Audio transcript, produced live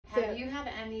Have you had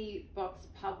any books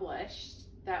published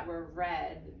that were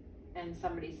read and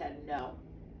somebody said no?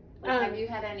 Like, have you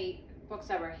had any books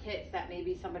that were hits that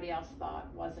maybe somebody else thought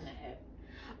wasn't a hit?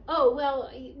 Oh, well,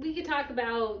 we could talk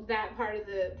about that part of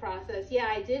the process. Yeah,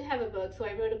 I did have a book. So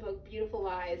I wrote a book, Beautiful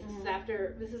Lies.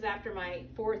 This is after my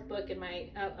fourth book in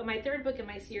my third book in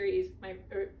my series, my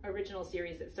original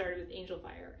series that started with Angel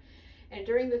Fire. And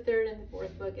during the third and the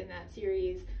fourth book in that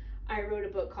series, I wrote a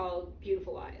book called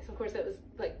Beautiful Lies. Of course, that was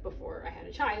like before I had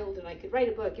a child and I could write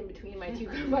a book in between my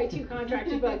two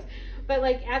contracted books. But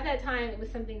like at that time, it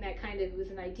was something that kind of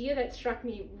was an idea that struck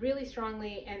me really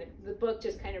strongly, and the book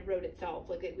just kind of wrote itself.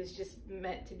 Like it was just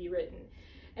meant to be written.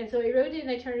 And so I wrote it and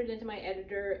I turned it into my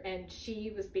editor, and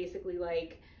she was basically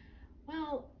like,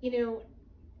 well, you know,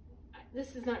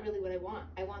 this is not really what I want.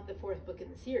 I want the fourth book in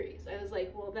the series. I was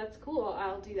like, well, that's cool.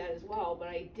 I'll do that as well. But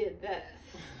I did this.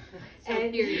 So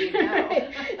and here you go.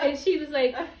 And she was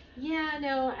like, yeah,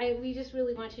 no, we just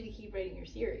really want you to keep writing your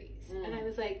series. And I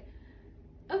was like,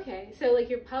 okay. So like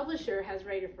your publisher has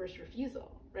right of first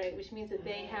refusal, right? Which means that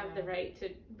they have the right to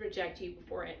reject you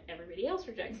before everybody else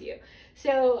rejects you.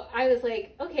 So I was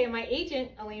like, okay, my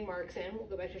agent, Elaine Markson, we'll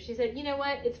go back to her. She said, you know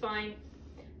what? It's fine.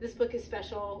 This book is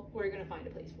special. We're going to find a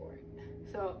place for it.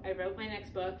 So I wrote my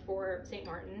next book for St.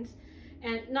 Martin's,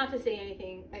 and not to say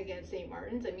anything against St.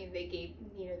 Martin's. I mean,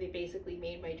 they basically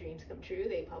made my dreams come true.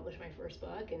 They published my first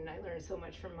book, and I learned so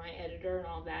much from my editor and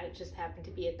all that. It just happened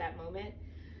to be at that moment.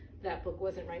 That book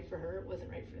wasn't right for her. It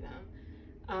wasn't right for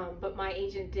them. But my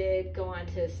agent did go on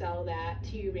to sell that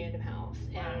to Random House,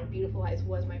 and Beautiful Lies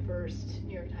was my first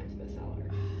New York Times bestseller.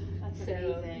 That's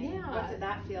amazing. Yeah. What did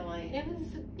that feel like? It was,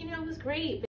 it was great.